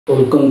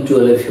Welcome to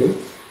all of you.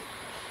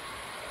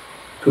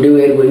 Today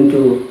we are going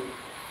to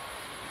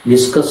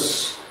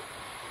discuss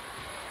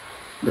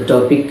the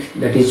topic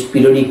that is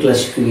periodic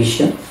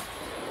classification.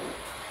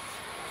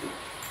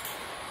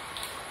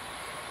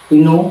 We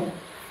know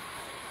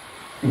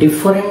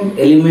different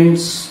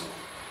elements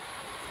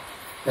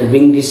are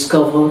being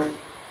discovered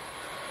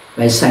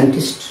by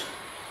scientists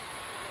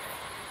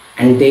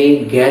and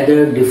they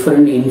gather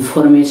different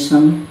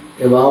information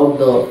about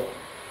the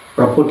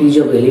properties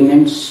of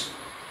elements,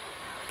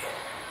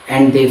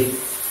 and they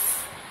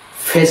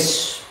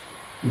face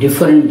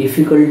different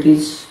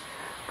difficulties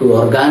to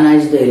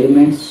organize the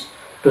elements,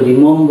 to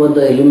remember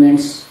the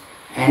elements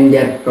and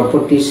their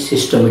properties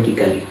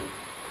systematically.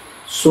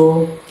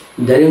 So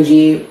there is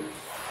a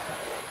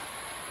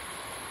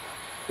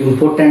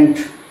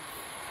important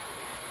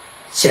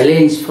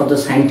challenge for the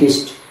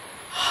scientist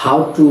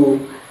how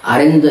to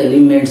arrange the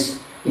elements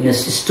in a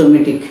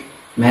systematic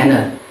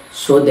manner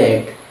so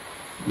that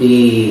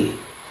the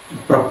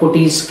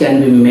properties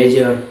can be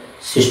measured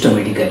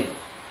systematically.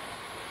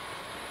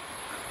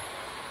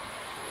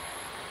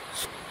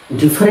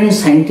 Different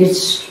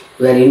scientists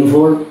were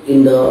involved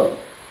in the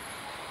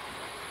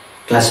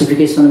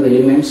classification of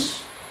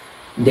elements.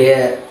 They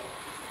are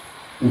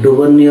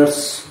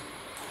Duverners,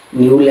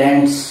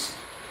 Newlands,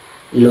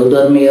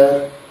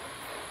 Laudermeyer,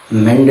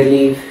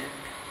 Mendeleev,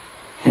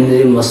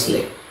 Henry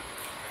Moseley.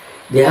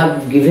 They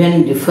have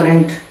given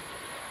different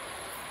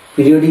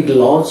periodic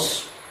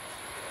laws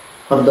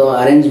for the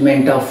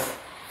arrangement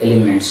of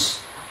elements.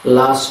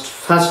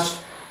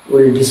 First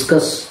we'll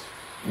discuss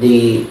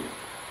the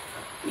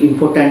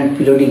important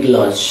periodic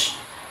laws,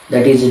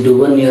 that is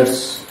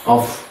Duverners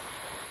of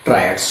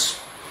triads.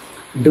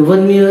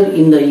 Duvernier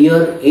in the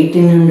year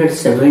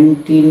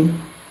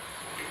 1817,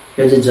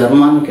 he was a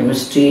German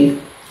chemist,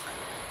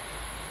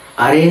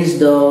 arranged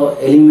the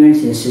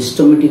elements in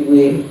systematic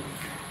way.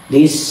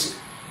 His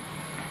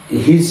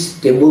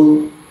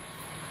table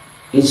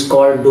is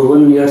called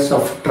Duverners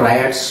of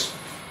triads.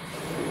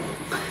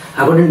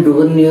 According to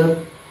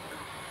Duvernier,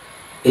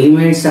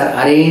 elements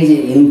are arranged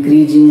in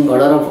increasing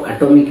order of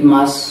atomic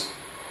mass.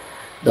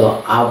 The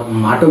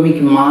atomic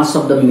mass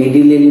of the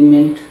middle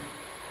element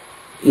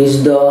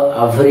is the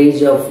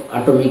average of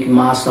atomic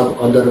mass of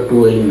other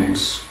two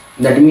elements.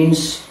 That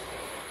means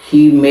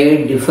he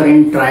made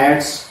different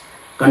triads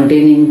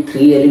containing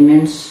three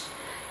elements.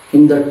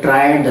 In the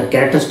triad, the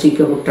characteristic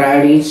of a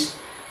triad is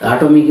the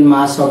atomic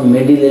mass of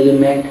middle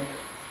element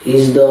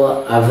is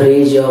the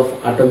average of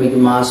atomic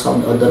mass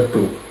of the other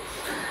two.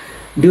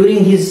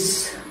 During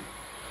his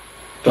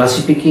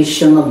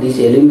classification of these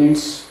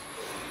elements,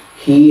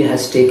 he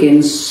has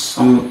taken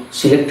some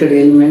selected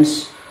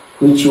elements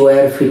which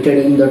were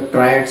fitted in the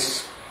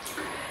triads,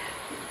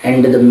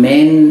 and the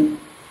main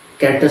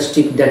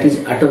characteristic, that is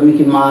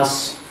atomic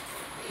mass,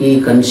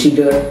 he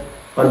considered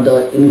for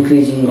the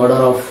increasing order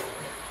of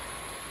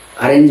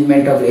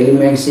arrangement of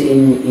elements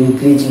in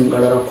increasing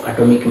order of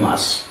atomic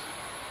mass.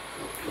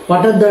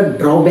 What are the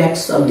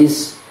drawbacks of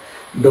this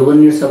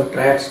Duverners of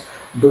triads?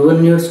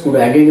 Duverners could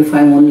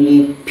identify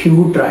only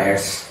few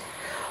triads,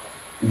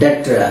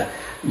 that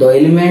the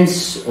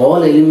elements,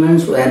 all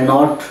elements were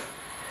not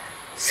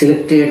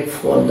selected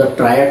for the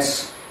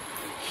triads.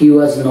 He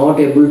was not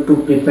able to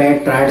prepare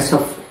triads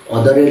of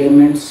other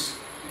elements,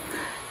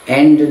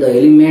 and the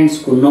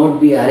elements could not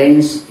be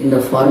arranged in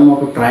the form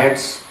of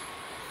triads.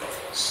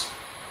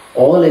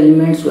 All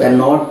elements were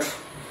not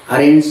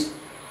arranged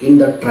in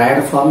the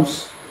triad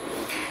forms.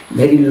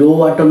 Very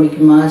low atomic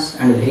mass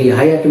and very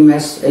high atomic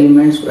mass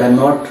elements were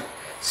not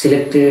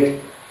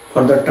selected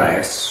for the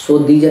triads. So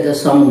these are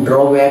some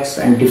drawbacks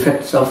and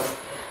defects of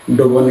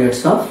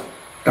Duverners of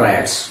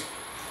triads.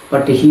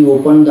 But he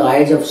opened the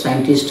eyes of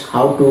scientists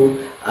how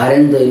to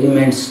arrange the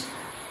elements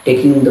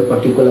taking the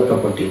particular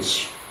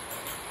properties.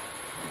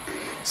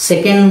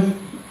 Second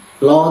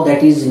law,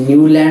 that is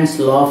Newland's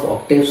law of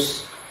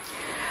octaves.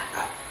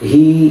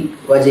 He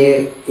was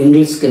a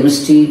English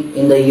chemist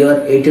in the year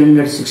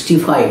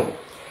 1865.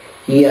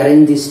 He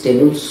arranged these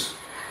tables.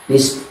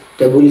 This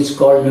table is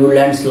called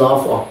Newland's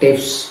law of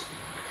octaves,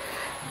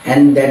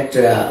 and that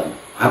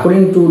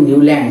according to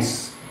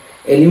Newland's,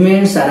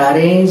 elements are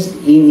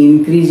arranged in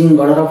increasing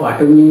order of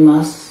atomic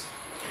mass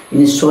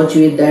in such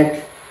way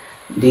that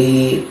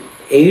the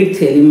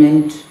eighth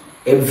element,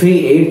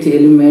 every eighth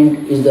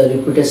element is the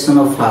repetition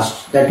of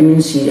first. That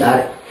means he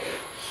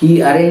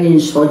arranged in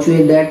such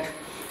way that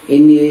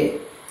in a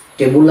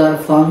tabular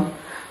form,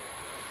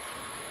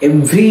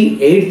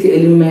 every eighth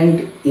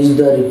element is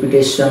the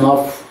repetition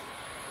of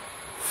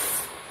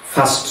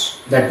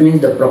first. That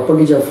means the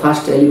properties of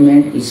first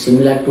element is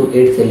similar to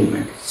eighth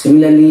element.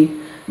 Similarly,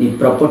 the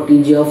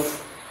properties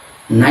of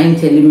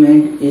ninth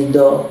element is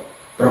the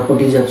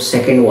properties of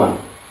second one,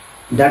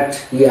 that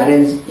he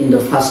arranged in the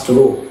first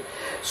row.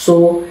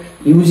 So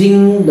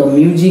using the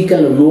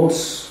musical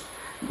notes,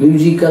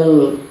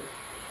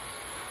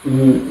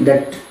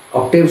 that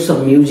octaves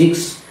of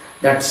musics,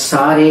 that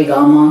sa re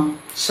ga ma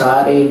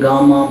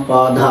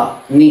pa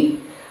dha ni,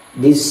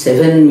 these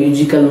 7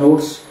 musical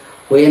notes,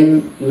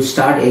 when you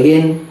start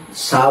again,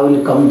 sa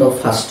will come the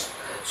first.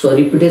 So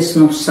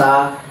repetition of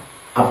Sa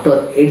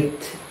after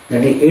 8th,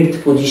 that is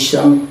 8th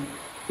position,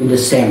 is the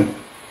same.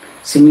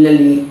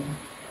 Similarly,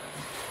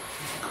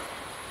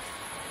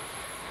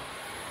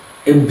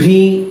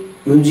 every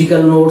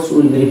musical notes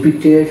will be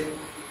repeated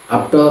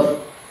after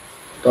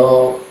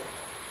the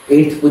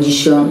 8th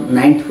position,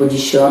 9th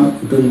position,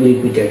 it will be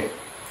repeated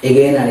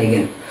again and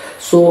again.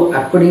 So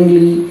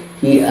accordingly,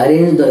 he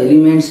arranged the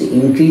elements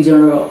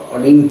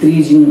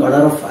increasing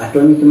order of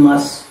atomic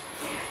mass,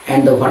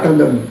 and what are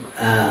the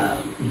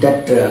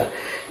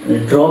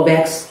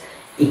drawbacks.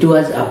 It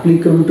was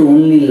applicable to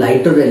only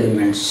lighter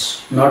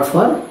elements, not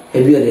for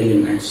heavier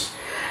elements.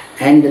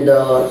 And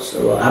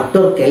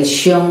after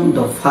calcium,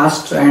 the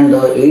first and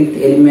the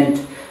 8th element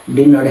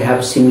did not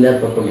have similar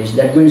properties.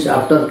 That means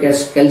after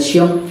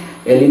calcium,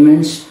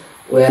 elements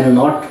were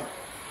not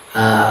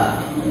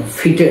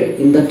fitted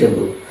in the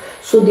table.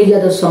 So these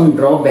are some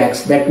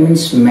drawbacks. That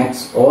means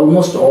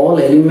almost all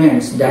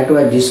elements that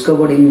were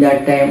discovered in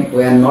that time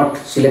were not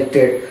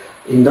selected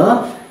in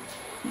the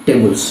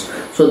tables.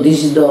 So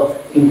this is the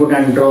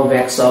important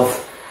drawbacks of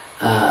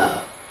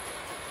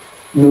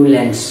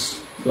Newland's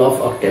law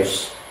of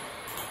octaves.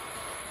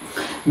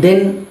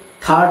 Then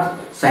third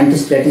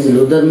scientist, that is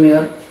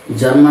Luthermeyer,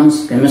 German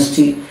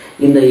chemistry,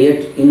 in the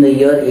year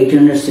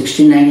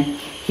 1869.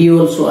 He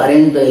also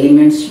arranged the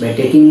elements by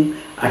taking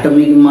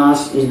atomic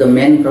mass is the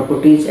main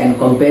properties and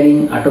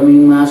comparing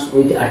atomic mass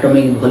with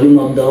atomic volume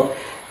of the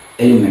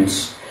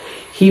elements.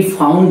 He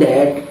found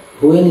that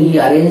when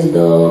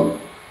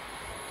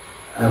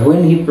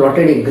he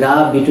plotted a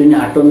graph between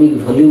atomic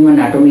volume and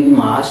atomic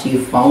mass, he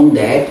found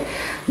that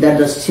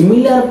the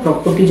similar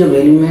properties of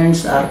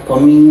elements are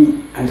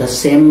coming at the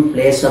same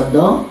place of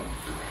the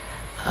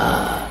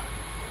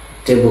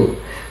table.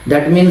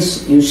 That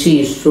means you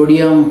see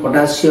sodium,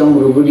 potassium,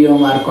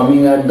 rubidium are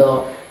coming at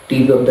the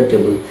tip of the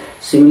table.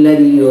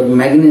 Similarly, your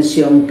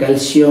magnesium,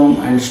 calcium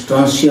and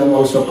strontium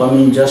also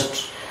coming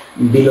just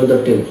below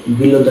the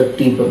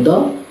tip of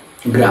the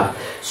graph.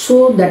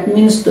 So that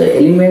means the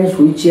elements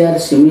which are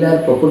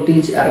similar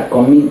properties are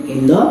coming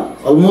in the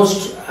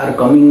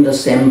the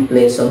same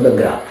place of the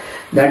graph.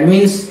 That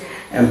means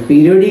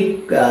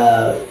periodic,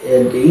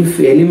 if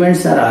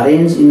elements are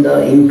arranged in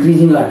the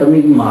increasing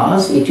atomic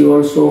mass, it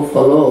will also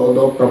follow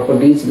the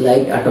properties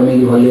like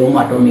atomic volume,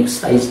 atomic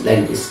size,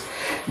 like this.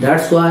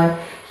 That's why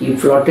he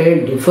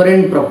plotted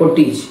different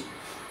properties,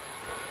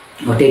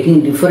 or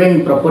taking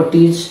different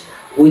properties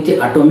with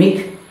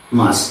atomic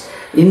mass.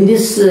 In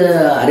this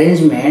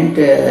arrangement,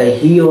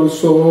 he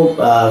also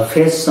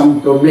faced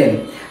some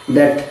problem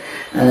that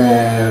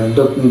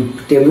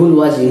the table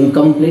was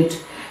incomplete,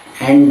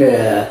 and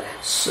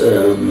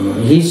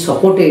he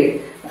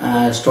supported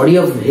study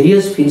of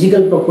various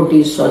physical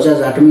properties such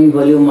as atomic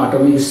volume,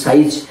 atomic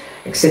size,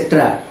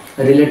 etc.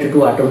 related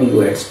to atomic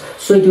weights.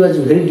 So it was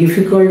very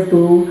difficult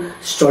to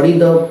study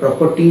the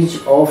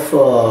properties of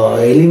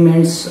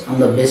elements on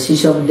the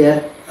basis of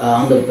their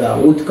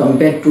with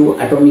compared to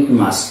atomic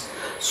mass.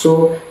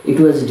 So it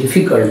was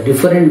difficult.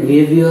 Different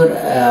behavior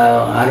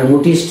are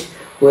noticed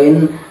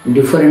when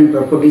different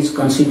properties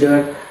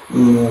considered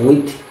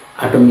with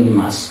atomic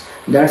mass.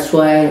 That's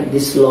why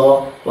this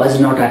law was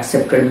not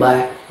accepted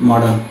by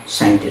modern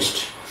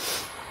scientists.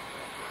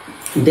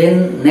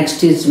 Then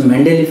next is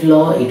Mendeleev's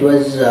law. It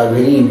was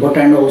very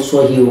important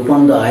also. He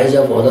opened the eyes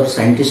of other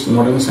scientists,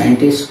 modern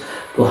scientists,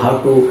 to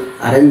how to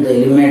arrange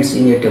the elements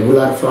in a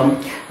tabular form.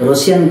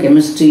 Russian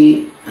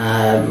chemistry,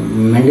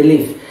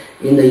 Mendeleev,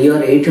 in the year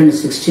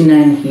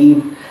 1869,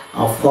 he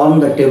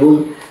formed the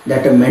table,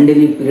 that a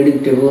Mendeleev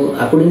periodic table.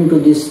 According to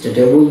this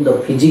table,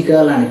 the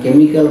physical and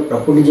chemical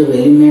properties of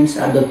elements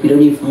are the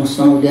periodic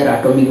function of their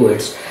atomic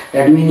weights.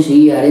 That means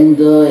he arranged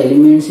the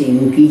elements in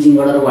increasing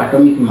order of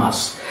atomic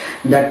mass.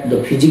 That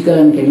the physical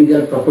and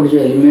chemical properties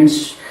of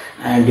elements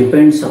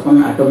depends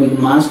upon atomic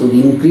mass. With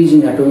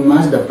increasing atomic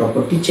mass, the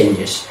property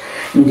changes.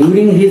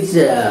 During his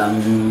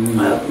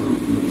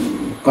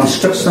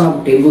construction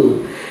of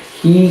table,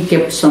 he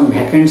kept some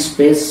vacant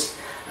space.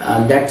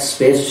 That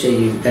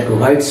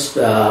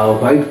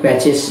white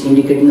patches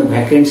indicating the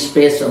vacant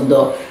space of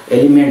the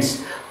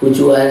elements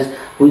which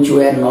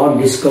were not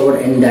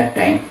discovered in that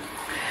time.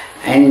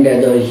 And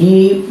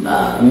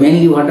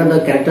mainly, what are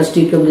the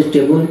characteristics of this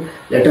table?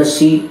 Let us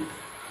see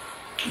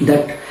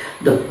that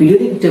the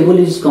periodic table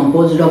is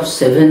composed of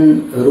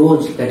 7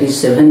 rows, that is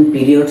 7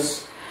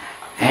 periods,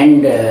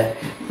 and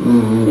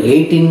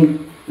 18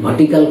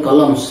 vertical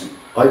columns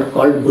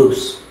called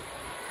groups.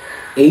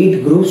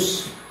 8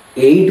 groups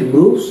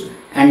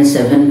and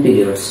 7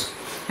 periods.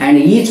 And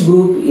each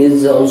group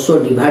is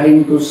also divided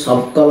into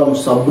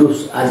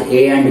subgroups as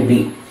A and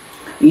B.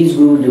 Each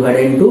group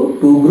divided into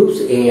 2 groups,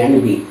 A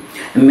and B.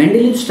 And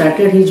Mendeleev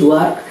started his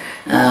work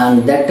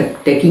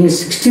that taking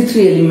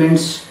 63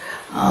 elements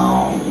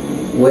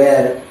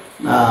were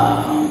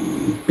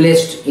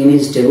placed in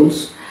his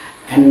tables.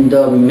 And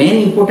the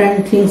main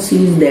important thing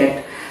is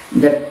that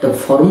the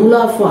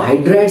formula for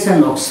hydrides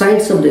and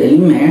oxides of the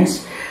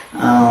elements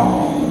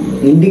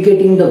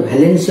indicating the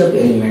valence of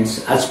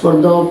elements. As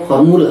per the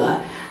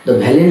formula, the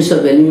valence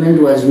of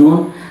element was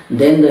known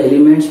then the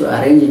elements were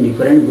arranged in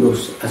different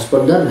groups as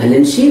per the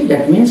valency,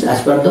 that means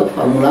as per the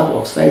formula of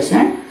oxides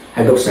and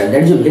hydroxide.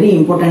 That is a very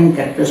important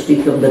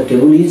characteristic of the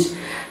table is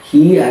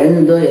he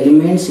arranged the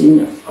elements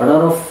in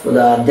order of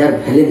their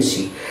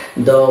valency.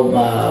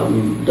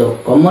 The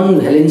common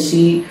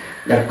valency,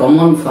 the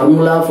common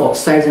formula of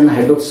oxides and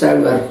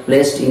hydroxide were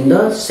placed in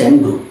the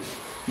same group.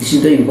 This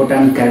is the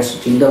important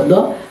characteristic of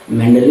the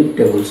Mendeleev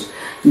tables.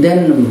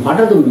 Then what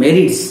are the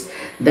merits?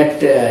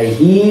 That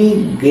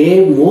he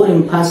gave more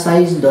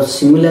emphasis the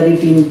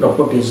similarity in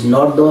properties,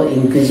 not the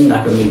increasing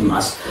atomic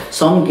mass.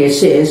 Some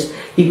cases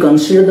he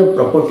considered the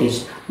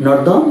properties,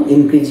 not the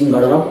increasing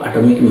order of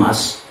atomic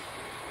mass.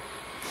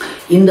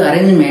 In the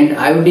arrangement,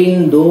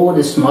 iodine, though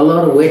the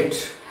smaller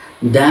weight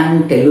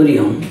than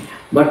tellurium,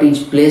 but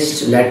is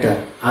placed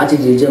later as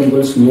it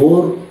resembles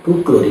more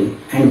to chlorine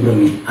and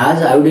bromine.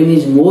 As iodine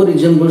is more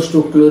resembles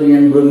to chlorine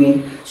and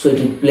bromine, so it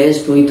is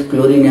placed with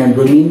chlorine and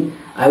bromine.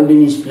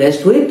 Iodine is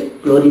placed with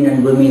chlorine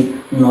and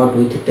bromine, not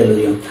with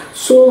tellurium.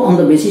 So on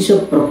the basis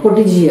of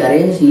properties he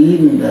arranged,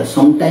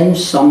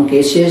 sometimes some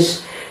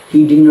cases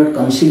he did not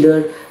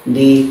consider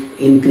the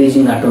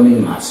increasing atomic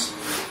mass.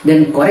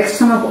 Then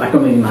correction of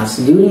atomic mass.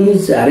 During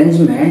his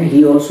arrangement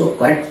he also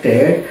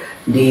corrected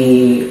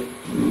the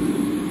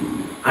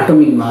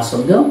atomic mass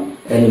of the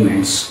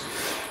elements.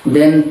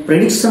 Then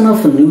prediction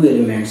of new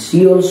elements.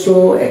 He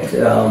also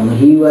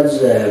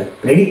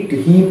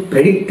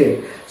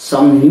predicted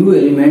some new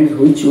elements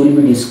which will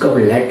be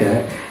discovered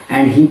later,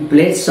 and he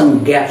placed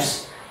some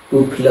gaps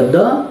to fill up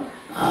the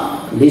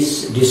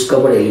these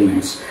discovered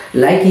elements.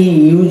 Like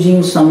he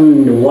using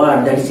some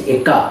word, that is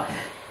eka,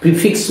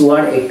 prefix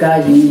word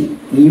eka. He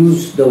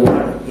used the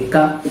word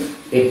eka.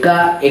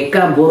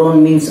 Eka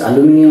boron means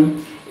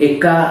aluminium.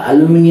 Eka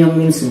aluminium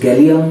means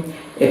gallium.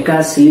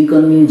 Eka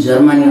silicon means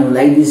germanium.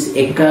 Like this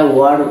eka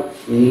word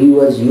he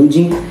was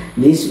using.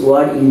 This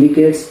word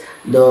indicates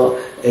the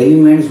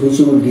elements which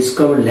we will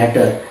discover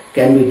later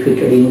can be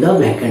fitted in the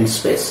vacant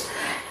space.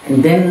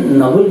 And then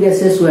noble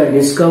gases were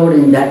discovered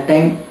in that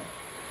time,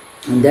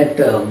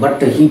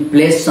 but he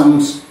placed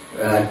some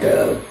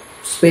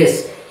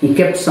space, he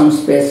kept some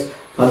space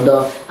for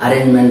the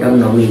arrangement of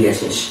noble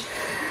gases.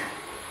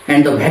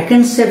 And the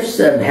vacant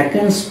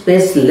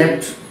space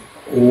left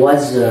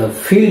was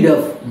filled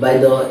up by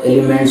the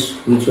elements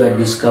which were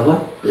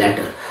discovered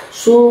later.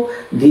 So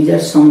these are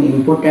some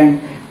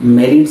important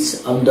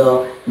merits of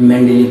the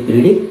Mendeleev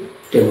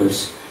periodic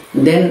tables.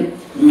 Then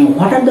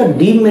what are the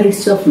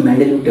demerits of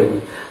Mendeleev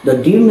table? The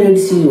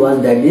demerits was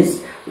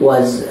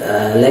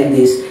like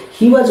this.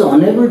 He was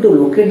unable to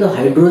locate the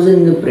hydrogen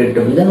in the periodic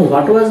table. Then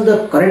what was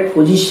the correct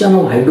position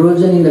of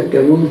hydrogen in the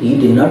table? He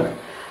did not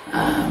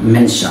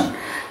mention.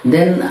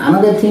 Then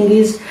another thing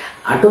is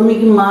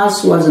atomic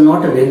mass was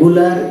not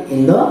regular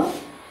in the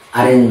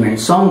arrangement.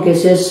 Some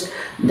cases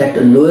that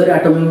lower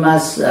atomic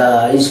mass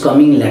is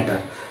coming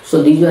later.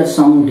 So these are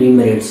some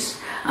demerits.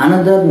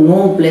 Another,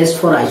 no place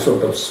for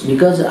isotopes,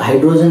 because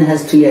hydrogen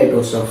has 3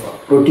 isotopes,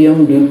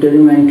 protium,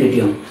 deuterium and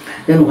tritium.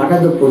 Then what are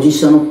the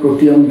position of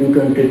protium,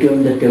 deuterium and tritium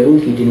in the table?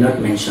 He did not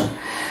mention.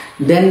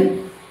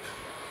 Then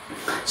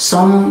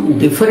some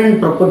different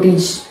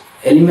properties,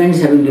 elements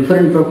having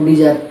different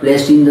properties are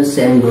placed in the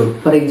same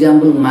group. For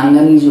example,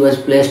 manganese was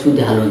placed with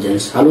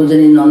halogens. Halogen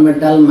is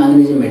non-metal,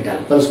 manganese is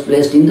metal, was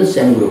placed in the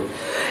same group.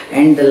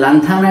 And the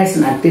lanthanides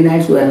and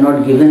actinides were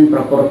not given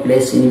proper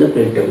place in the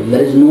periodic table.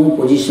 There is no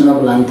position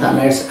of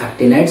lanthanides,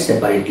 actinides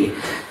separately.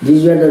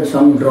 These were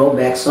some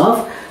drawbacks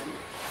of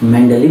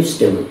Mendeleev's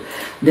table.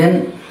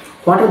 Then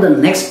what are the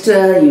next?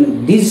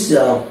 These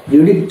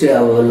periodic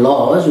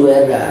laws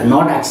were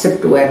not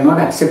accepted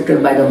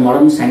by the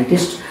modern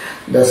scientists.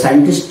 The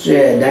scientist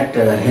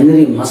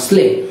Henry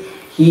Moseley,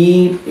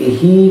 he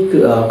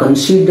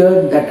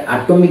considered that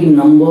atomic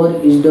number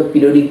is the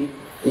periodic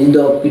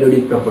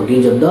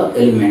properties of the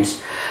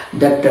elements.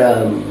 That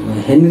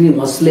Henry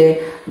Moseley,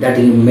 that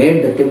he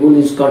made the table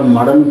is called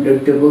modern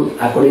periodic table.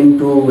 According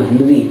to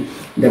Henry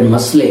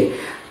Moseley,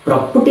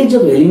 properties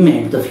of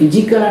elements, the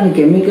physical and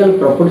chemical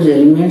properties of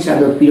elements are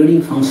the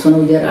periodic function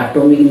of their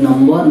atomic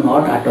number,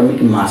 not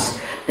atomic mass.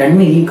 That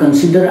means he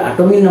considered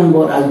atomic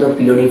number as the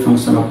periodic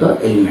function of the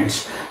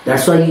elements.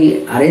 That's why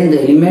he arranged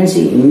the elements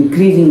in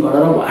increasing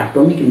order of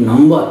atomic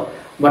number,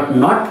 but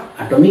not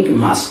atomic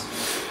mass.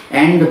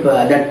 And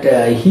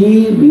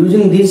he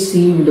using this,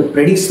 the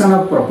prediction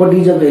of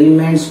properties of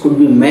elements could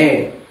be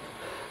made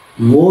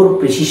more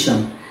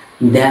precision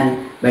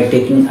than by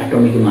taking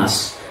atomic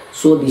mass.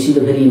 So this is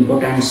the very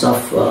importance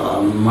of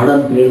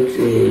modern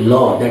periodic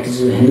law, that is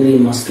Henry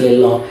Moseley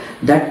law,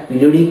 that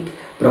periodic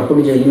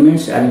properties of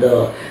elements and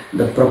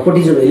the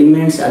properties of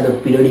elements are the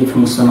periodic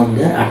function of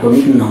their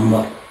atomic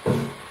number.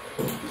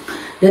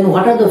 Then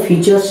what are the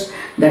features?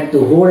 That the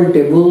whole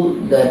table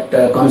that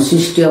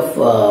consists of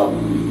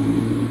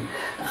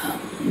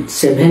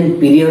 7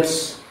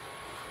 periods,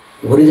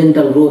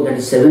 horizontal row, that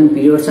is 7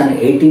 periods and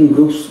 18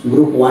 groups,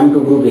 group 1 to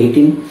group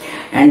 18,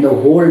 and the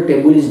whole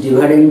table is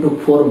divided into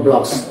 4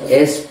 blocks,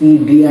 S, P,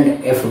 D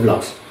and F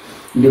blocks,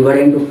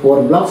 divided into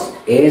 4 blocks,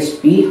 A, S,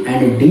 P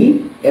and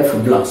D, F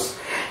blocks.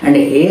 And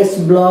S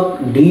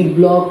block, D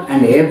block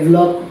and F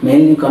block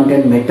mainly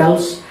contain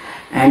metals,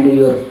 and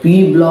your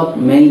P block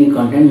mainly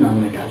contain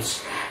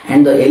non-metals.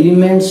 And the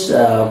elements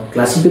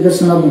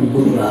classification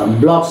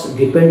of blocks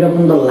depend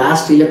upon the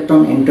last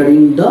electron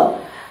entering the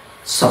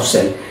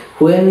subcell.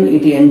 When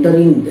it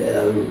entering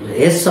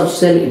S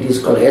subcell, it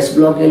is called S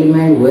block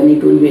element. When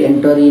it will be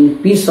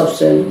entering P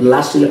subcell,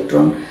 last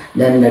electron,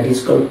 then that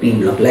is called P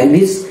block. Like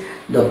this,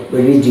 it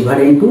is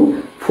divided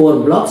into 4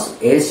 blocks: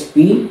 S,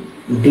 P,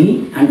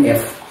 D and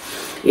F.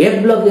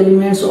 F block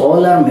elements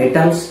all are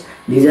metals.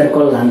 These are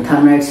called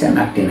lanthanides and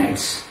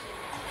actinides.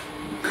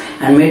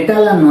 And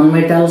metal and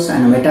non-metals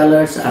and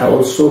metalloids are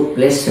also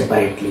placed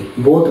separately.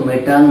 Both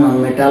metal,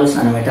 non-metals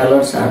and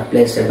metalloids are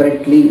placed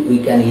separately.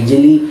 We can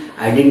easily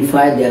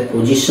identify their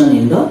position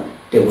in the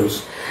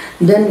tables.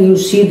 Then you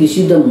see, this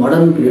is the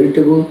modern periodic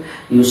table.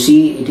 You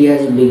see it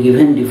has been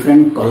given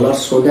different colors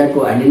so that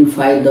to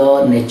identify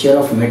the nature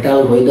of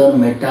metal, whether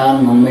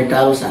metal,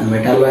 non-metals and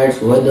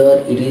metalloids,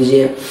 whether it is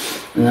a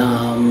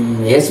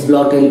S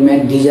block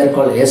element. These are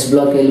called S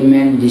block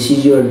element. This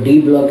is your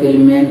D block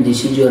element.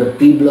 This is your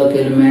P block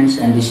elements,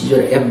 and this is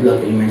your F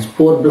block elements.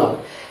 4 block.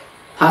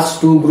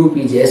 First 2 group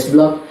is S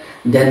block.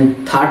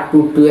 Then 3rd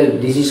to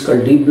 12, this is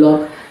called D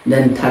block.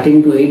 Then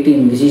 13 to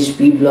 18, this is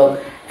P block.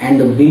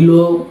 And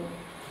below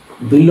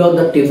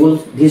the table,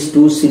 these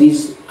 2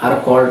 series are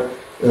called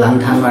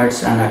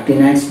lanthanoids and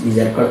actinides. These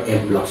are called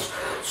F blocks.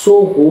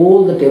 So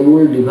all the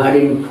table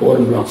divided into 4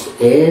 blocks: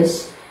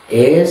 S,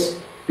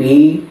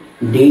 P,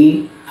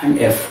 D and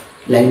F.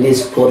 Like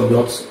these 4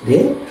 blocks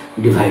they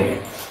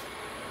divided.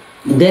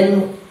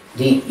 Then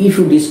if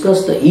you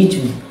discuss the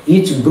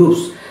each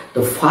groups,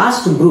 the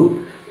first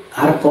group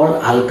are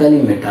called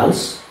alkali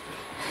metals.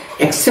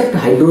 Except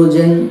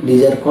hydrogen,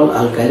 these are called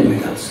alkali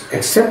metals.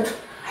 Except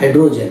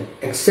hydrogen,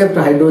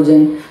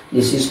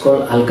 this is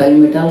called alkali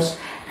metals.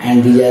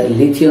 And these are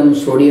lithium,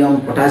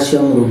 sodium,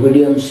 potassium,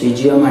 rubidium,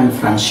 cesium and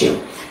francium.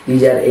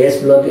 These are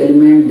S block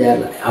element.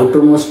 Their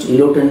outermost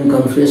electron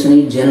configuration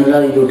is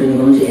general electron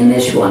configuration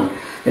NH1.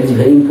 That is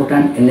very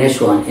important.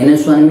 NH1.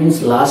 NH1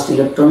 means last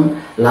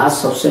electron,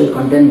 last subcell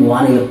contain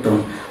 1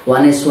 electron.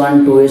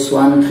 1s1,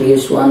 2s1,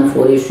 3s1,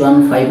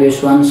 4s1,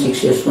 5s1,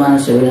 6s1,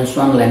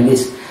 7s1, like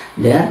this.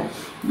 They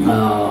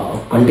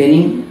are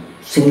containing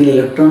single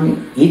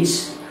electron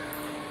each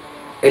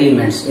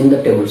elements in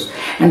the tables.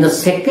 And the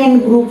second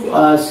group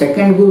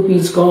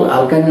is called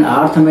alkaline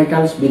earth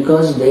metals,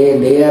 because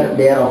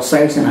their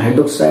oxides and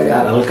hydroxide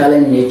are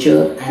alkaline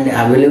nature and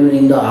available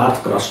in the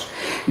earth crust.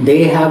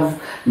 They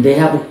have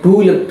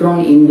 2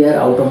 electron in their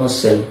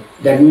outermost shell.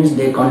 That means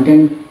they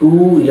contain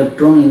 2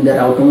 electron in their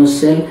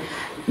outermost shell.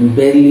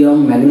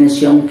 Beryllium,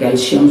 magnesium,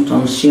 calcium,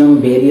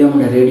 strontium, barium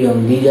and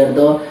radium. These are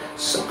the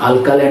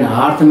alkaline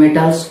earth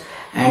metals,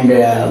 and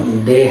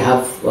they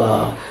have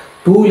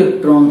 2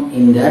 electron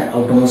in their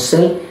outermost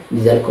shell.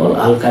 These are called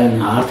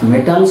alkaline earth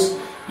metals,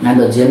 and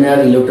the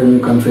general electron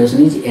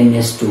configuration is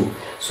NS2.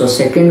 So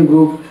second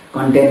group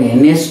contain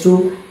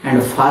NS2,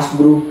 and first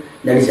group,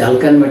 that is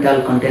alkaline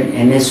metal, contain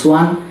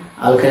NS1,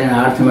 alkaline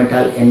earth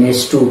metal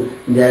NS2.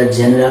 Their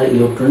general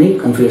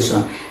electronic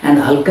configuration. And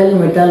alkaline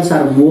metals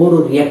are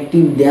more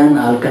reactive than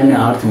alkaline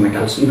earth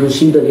metals. If you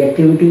see the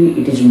reactivity,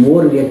 it is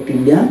more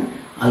reactive than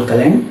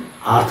alkaline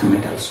earth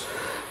metals.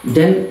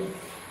 Then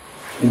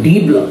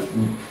D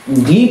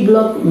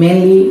block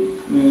mainly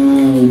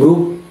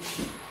group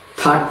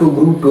 3rd to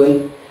group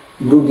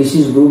 12. This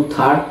is group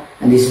 3rd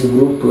and this is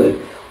group 12.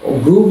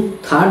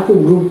 Group 3rd to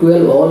group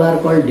 12 all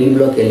are called D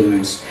block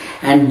elements.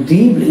 And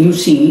you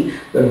see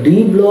the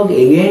D block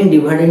again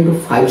divided into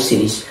 5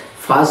 series.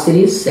 First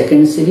series,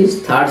 second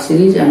series, third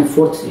series and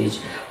fourth series.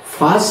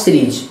 First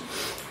series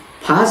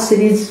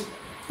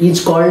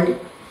is called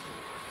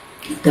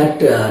that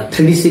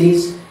 3D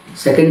series.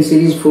 Second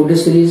series 4D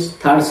series,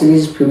 third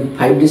series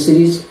 5D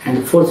series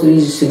and fourth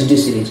series 6D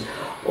series.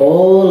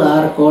 All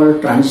are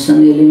called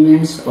transition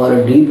elements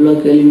or D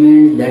block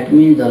elements. That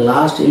means the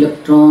last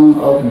electron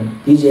of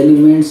these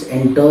elements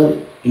enter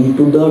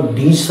into the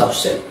D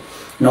subcell,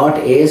 not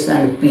S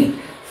and P.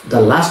 The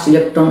last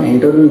electron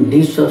enter in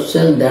D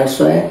subcell. That's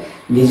why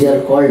these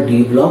are called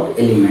D block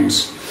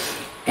elements.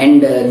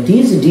 And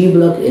these D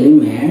block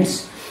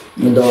elements,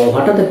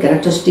 what are the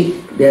characteristics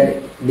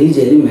there? These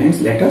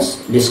elements, let us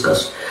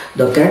discuss.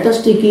 The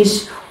characteristic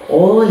is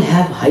all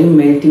have high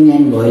melting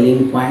and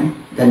boiling point.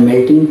 The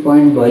melting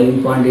point,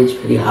 boiling point is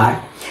very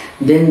high.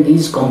 Then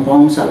these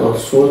compounds are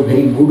also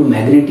very good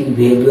magnetic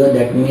behavior.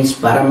 That means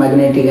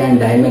paramagnetic and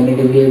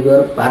diamagnetic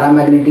behavior.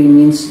 Paramagnetic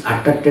means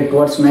attracted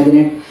towards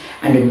magnet,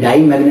 and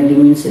diamagnetic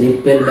means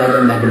repelled by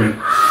the magnet.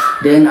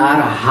 Then are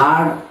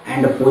hard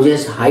and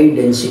possess high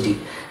density.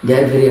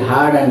 They are very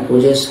hard and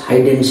possess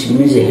high density,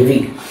 means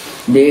heavy.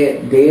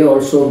 They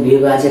also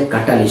behave as a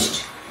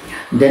catalyst.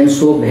 Then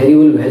show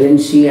variable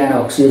valency and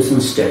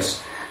oxidation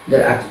states.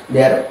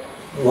 Their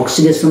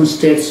oxidation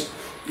states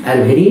are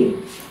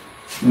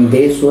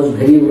they show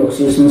variable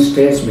oxidation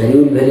states,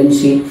 variable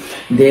valency.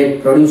 They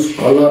produce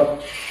color.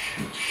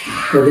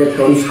 So they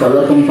produce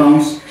color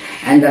compounds,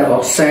 and their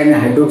oxide and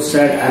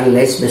hydroxide are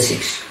less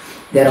basics.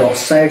 Their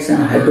oxides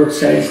and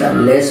hydroxides are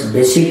less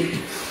basic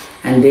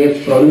and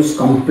they produce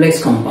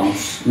complex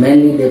compounds.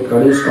 Mainly they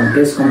produce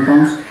complex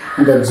compounds,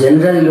 and the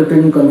general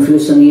electronic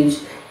configuration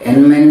is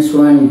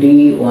N-1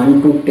 D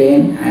 1 to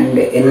 10 and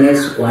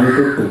NS 1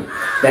 to 2.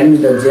 That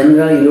means the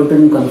general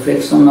electronic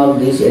configuration of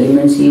these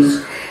elements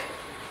is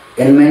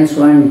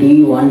N-1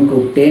 D 1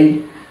 to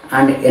 10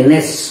 and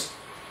NS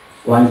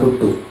 1 to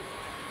 2.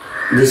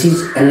 This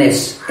is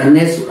NS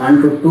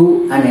 1 to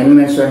 2 and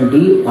N-1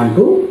 D 1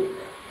 to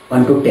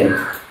 10.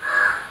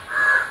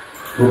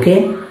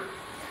 Okay,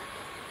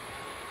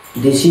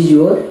 this is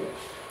your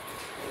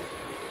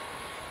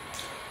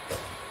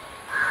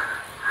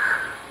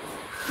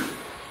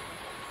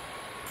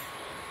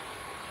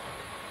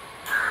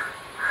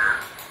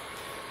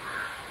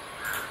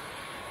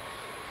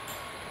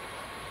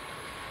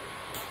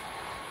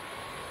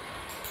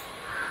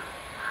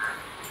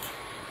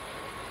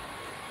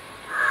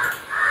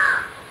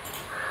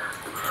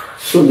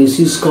so this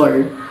is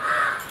called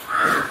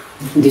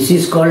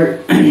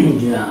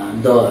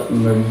the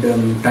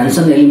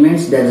transition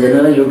elements. The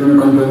general electron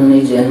configuration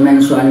is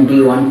N-1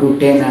 D 1 to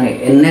 10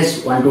 and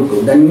NS 1 to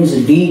 2. That means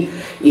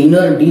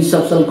inner D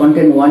subshell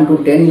contain 1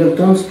 to 10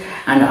 electrons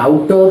and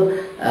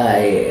outer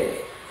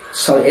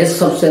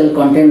S subshell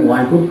contain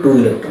 1 to 2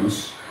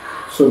 electrons.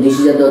 So this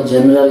is the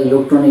general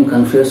electronic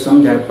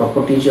configuration, that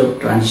properties of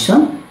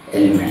transition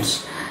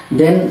elements.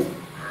 Then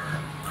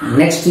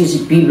next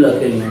is P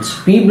block elements.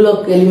 P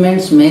block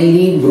elements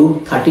mainly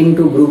group 13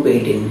 to group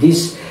 18.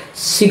 These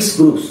 6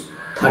 groups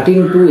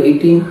 13 to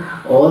 18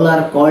 all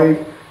are called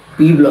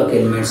P block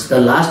elements. The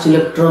last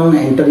electron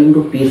enter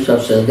into P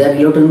subshell. Their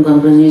electron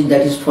configuration is,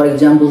 that is, for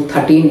example,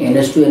 13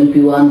 NS2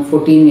 NP1,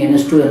 14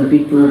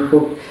 NS2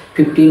 NP2,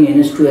 15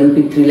 NS2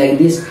 NP3 like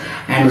this,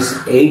 and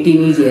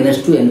 18 is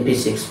NS2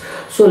 NP6.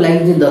 So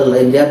like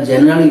their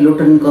general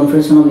electron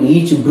configuration of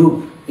each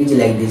group is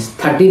like this.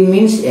 13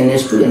 means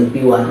NS2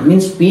 NP1,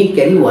 means P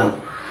carry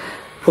 1.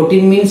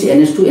 14 means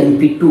NS2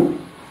 NP2.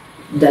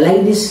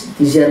 Like this,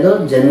 these are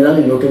the general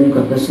electronic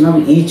configuration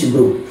of each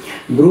group.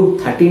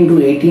 Group 13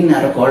 to 18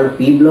 are called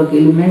P block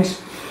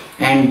elements,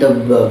 and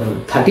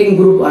the 13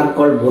 group are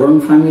called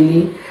boron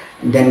family,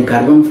 then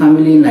carbon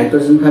family,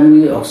 nitrogen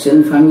family,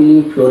 oxygen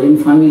family, fluorine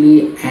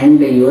family, and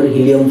your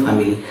helium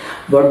family.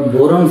 But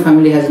boron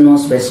family has no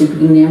specific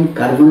name,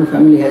 carbon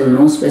family has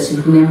no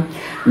specific name,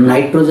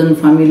 nitrogen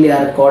family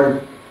are called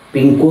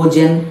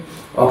pinkogen,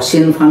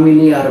 oxygen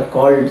family are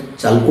called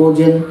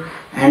chalcogen,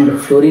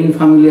 and fluorine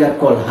family are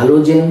called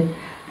halogen,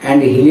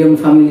 and helium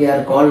family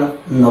are called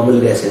noble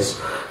gases.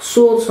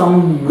 So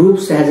some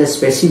groups has a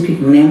specific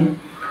name.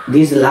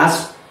 These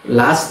last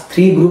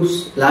 4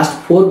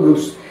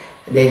 groups,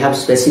 they have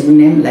specific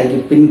name like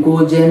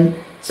pinkogen,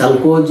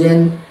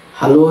 chalcogen,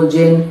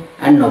 halogen,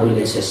 and noble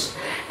gases.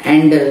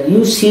 And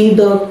you see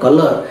the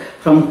color.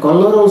 From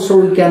color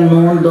also we can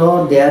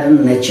know their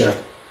nature.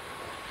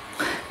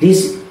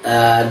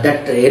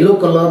 That yellow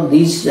color,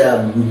 these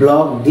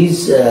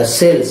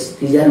cells,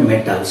 these are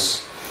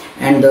metals,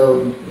 and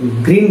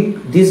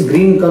this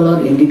green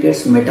color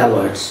indicates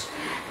metalloids,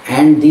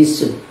 and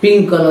this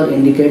pink color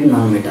indicates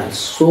non-metals.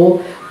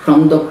 So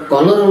from the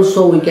color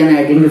also we can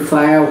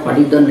identify what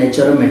is the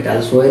nature of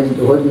metals, what is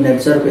the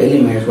nature of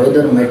elements,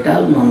 whether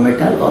metal,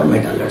 non-metal, or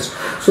metalloids.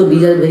 So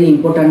these are very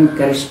important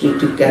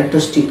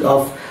characteristic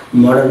of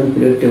modern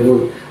periodic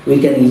table. We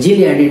can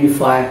easily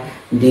identify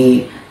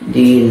the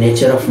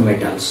nature of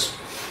metals.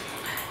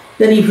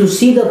 Then if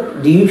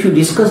you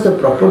discuss the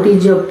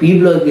properties of P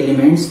block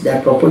elements,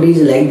 that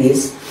properties like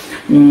this.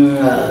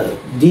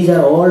 These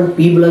are all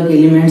P block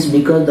elements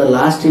because the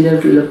last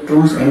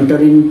electrons enter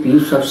in P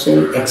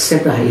subshell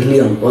except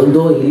helium.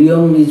 Although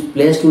helium is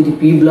placed with the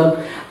P block,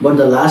 but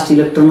the last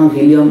electron of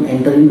helium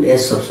enter into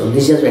S subshell.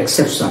 This is an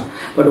exception.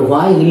 But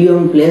why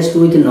helium placed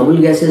with noble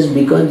gases?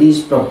 Because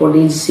these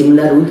properties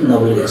similar with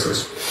noble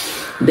gases.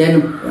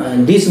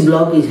 Then this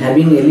block is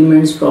having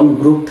elements from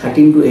group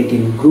 13 to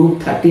 18.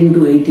 Group 13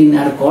 to 18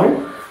 are called,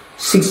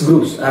 6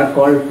 groups are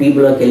called P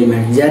block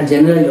elements. They are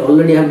generally,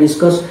 already have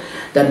discussed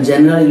that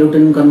general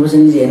electron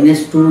configuration is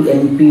NS2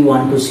 NP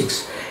 1 to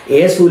 6.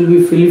 S will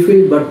be fully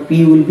filled but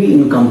P will be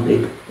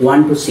incomplete,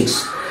 1 to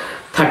 6.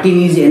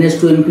 13 is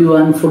NS2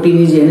 NP1, 14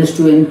 is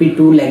NS2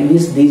 NP2, like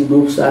this. These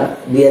groups are,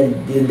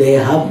 they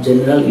have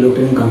general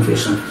electron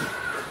configuration.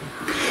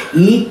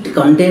 It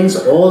contains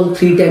all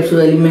 3 types of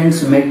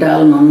elements: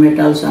 metal,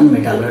 non-metals, and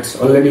metalloids,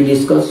 already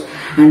discussed.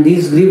 And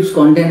these groups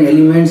contain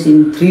elements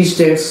in 3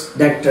 states,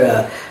 that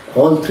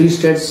all 3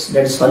 states,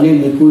 that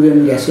solid, liquid,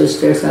 and gaseous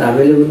states, are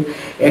available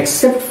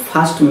except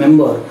fast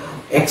member.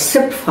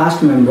 Except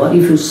fast member,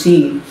 if you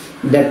see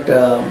that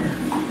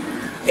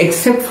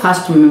except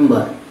fast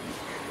member,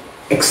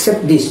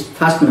 except this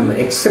fast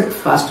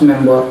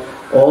member,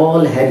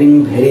 all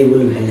having variable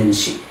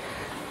valency.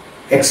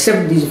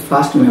 Except this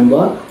fast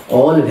member,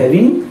 all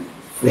having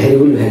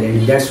variable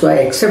valency. That's why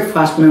except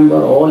fast member,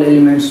 all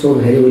elements show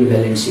variable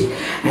valency,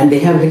 and they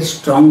have very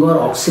stronger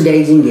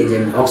oxidizing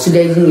agent.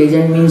 Oxidizing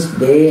agent means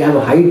they have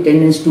a high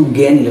tendency to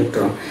gain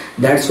electron.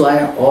 That's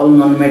why all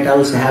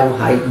non-metals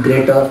have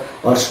greater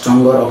or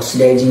stronger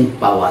oxidizing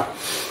power.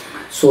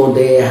 So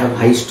they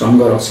have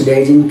stronger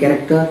oxidizing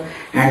character.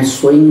 And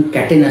showing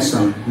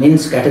catenation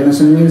means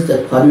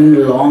the forming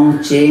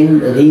long chain,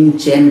 ring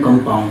chain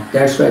compound.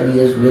 That's why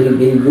these are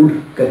very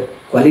good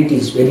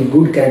qualities, very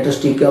good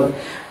characteristic of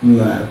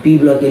p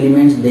block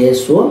elements. They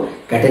show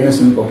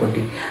catenation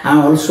property, and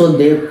also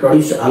they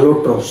produce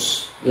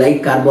allotropes.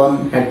 Like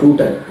carbon has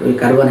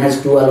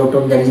two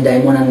allotropes, that is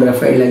diamond and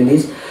graphite, like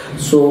this.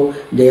 So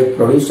they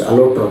produce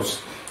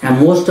allotropes,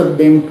 and most of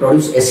them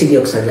produce acidic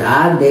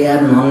oxides. They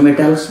are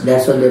non-metals,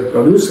 that's why they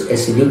produce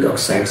acidic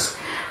oxides.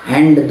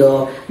 And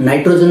the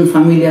nitrogen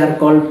family are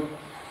called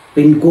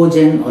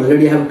pincogen.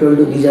 Already I have told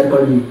you these are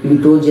called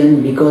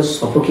pincogen because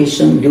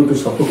suffocation, due to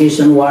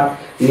suffocation what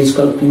it is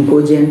called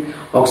pincogen.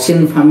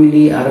 Oxygen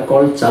family are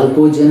called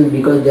chalcogen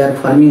because they are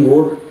forming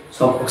ore,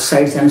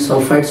 oxides and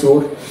sulfides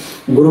ore.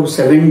 Group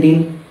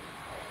 17,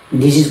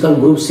 this is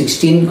called group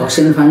 16,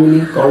 oxygen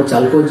family called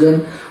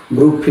chalcogen.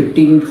 Group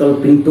 15 is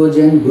called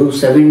pintogen. Group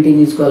 17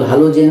 is called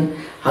halogen.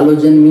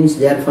 Halogen means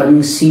they are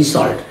forming sea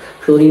salt.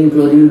 Fluorine,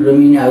 chlorine,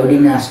 bromine,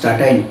 iodine,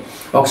 astatine.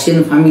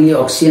 Oxygen family,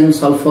 oxygen,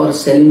 sulfur,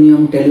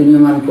 selenium,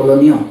 tellurium and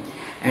polonium.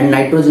 And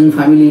nitrogen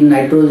family,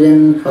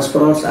 nitrogen,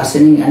 phosphorus,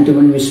 arsenic,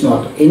 antimony,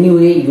 bismuth.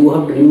 Anyway, you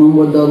have to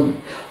remember the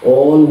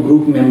all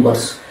group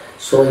members.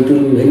 So it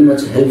will be very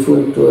much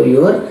helpful to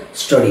your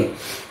study.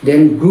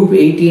 Then group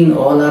 18,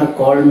 all are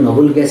called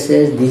noble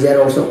gases. These are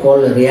also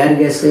called rare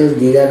gases.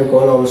 These are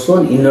called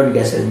also inert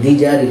gases.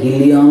 These are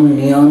helium,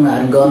 neon,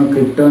 argon,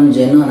 krypton,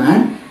 xenon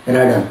and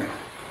radon.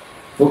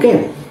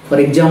 Okay. For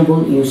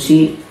example, you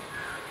see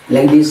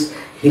like this: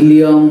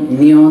 helium,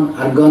 neon,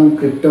 argon,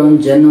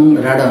 krypton,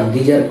 xenon, radon.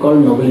 These are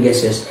called noble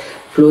gases.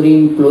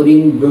 Fluorine,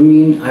 chlorine,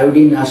 bromine,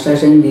 iodine,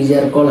 astatine. These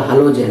are called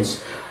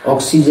halogens.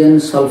 Oxygen,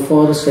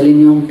 sulfur,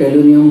 selenium,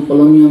 tellurium,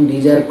 polonium.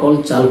 These are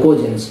called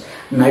chalcogens.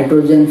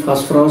 Nitrogen,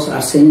 phosphorus,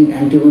 arsenic,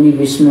 antimony,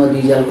 bismuth.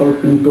 These are called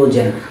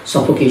pintogen.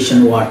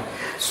 Suffocation what?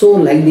 So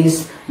like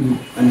this,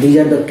 these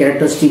are the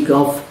characteristic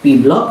of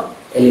p block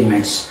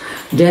elements.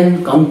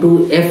 Then come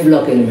to F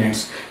block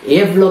elements.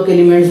 F block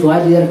elements, why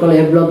they are called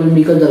F block elements?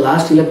 Because the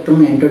last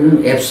electron entered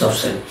in F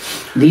subshell.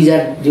 These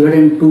are divided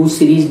in two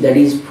series, that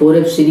is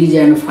 4F series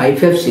and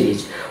 5F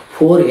series.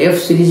 4F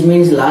series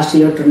means last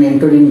electron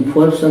entered in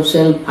 4F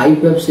subshell.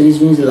 5F series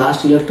means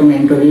last electron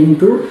entered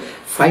into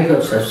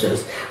 5F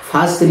subshells.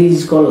 First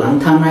series is called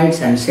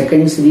lanthanides and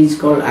second series is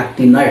called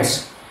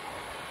actinides.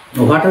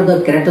 What are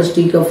the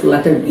characteristics of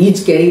latter?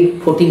 Each carry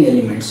 14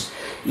 elements.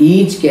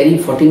 Each carry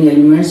 14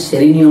 elements,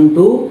 selenium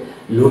to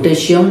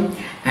lutetium,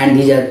 and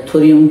these are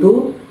thorium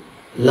to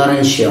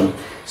lawrencium.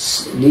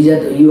 These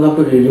are, you have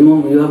to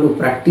remember, you have to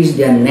practice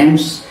their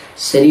names: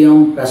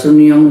 cerium,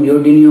 praseodymium,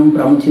 neodymium,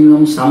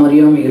 pramuthenium,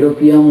 samarium,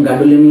 europium,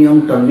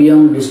 gadolinium,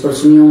 terbium,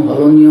 dysprosium,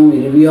 polonium,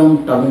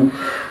 iridium,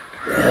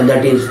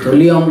 that is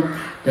thulium,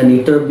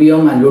 then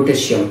ytterbium and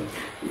lutetium.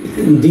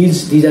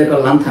 These are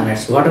called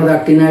lanthanides. What are the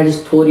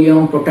actinides?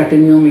 Thorium,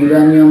 protactinium,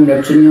 uranium,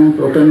 neptunium,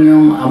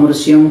 plutonium,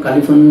 americium,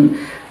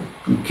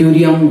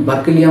 curium,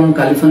 berkelium,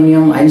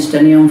 californium,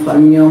 einsteinium,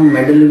 fermium,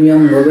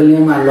 metallium,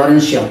 nobelium and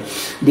lawrencium.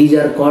 These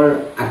are called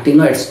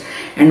actinoids.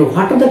 And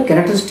what are the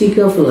characteristics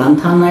of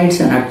lanthanides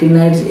and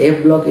actinides,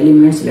 F block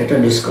elements? Later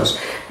discuss.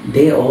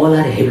 They all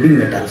are heavy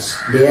metals.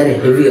 They are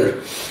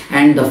heavier.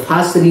 And the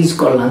first series is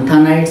called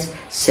lanthanides.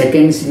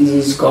 Second series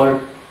is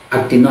called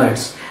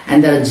actinoids.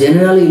 And the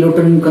general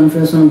electronic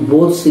configuration of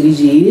both series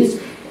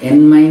is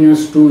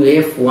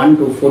N-2 F1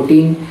 to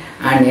 14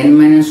 and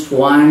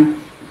N-1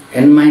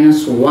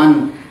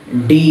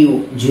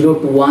 D 0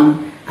 to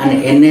 1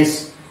 and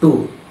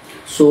NS2.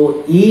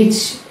 So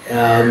each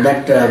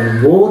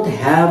both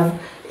have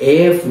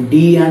F,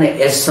 D and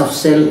S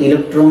subshell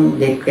electron.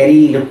 They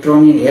carry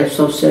electron in F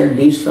subshell,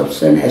 D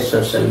subshell and S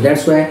subshell.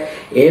 That's why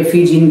F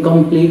is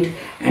incomplete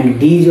and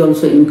D is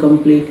also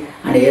incomplete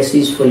and S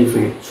is fully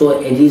filled.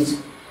 So it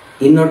is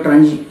inner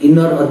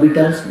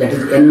orbitals, that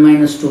is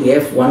N-2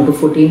 F 1 to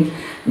 14,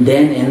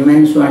 then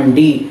N-1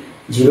 D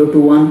 0 to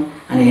 1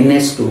 and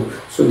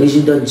NS2. So this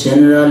is the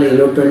general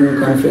electronic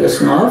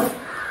configuration of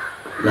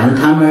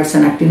lanthanides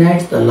and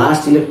actinides. The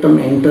last electron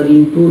enter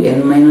into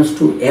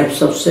N-2 F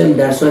subshell.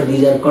 That's why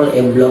these are called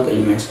F block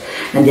elements.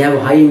 And they have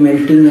high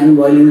melting and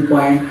boiling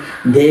point.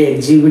 They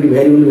exhibit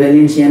variable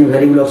valency and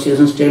variable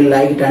oxidation state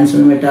like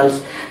transition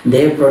metals.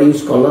 They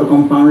produce color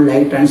compound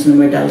like transition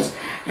metals.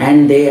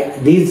 And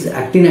these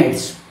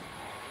actinides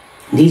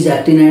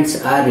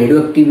are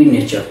radioactive in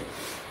nature.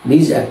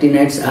 These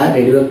actinides are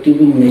radioactive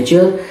in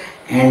nature,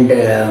 and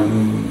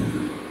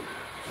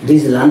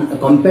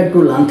compared to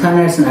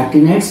lanthanides and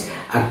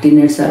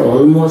actinides are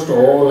almost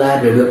all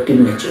are radioactive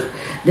nature.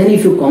 Then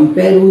if you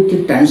compare with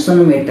the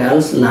transition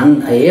metals,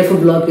 F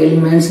block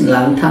elements,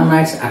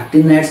 lanthanides,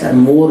 actinides are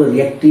more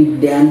reactive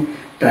than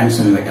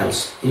transition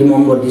metals.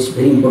 Remember this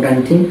very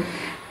important thing.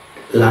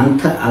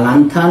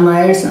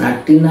 lanthanoids and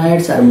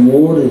actinides are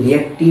more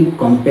reactive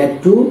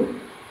compared to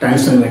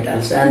transition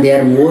metals, and they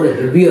are more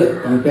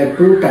heavier compared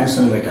to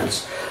transition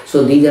metals.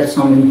 So these are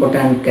some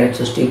important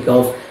characteristics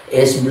of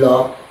S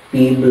block,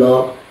 P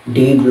block,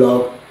 D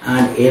block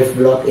and F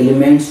block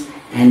elements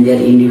and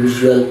their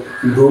individual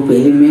group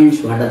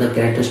elements. What are the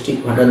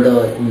characteristics, what are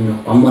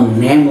the common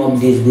name of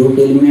these group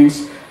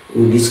elements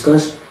we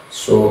discussed.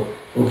 So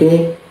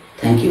okay,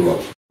 thank you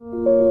all.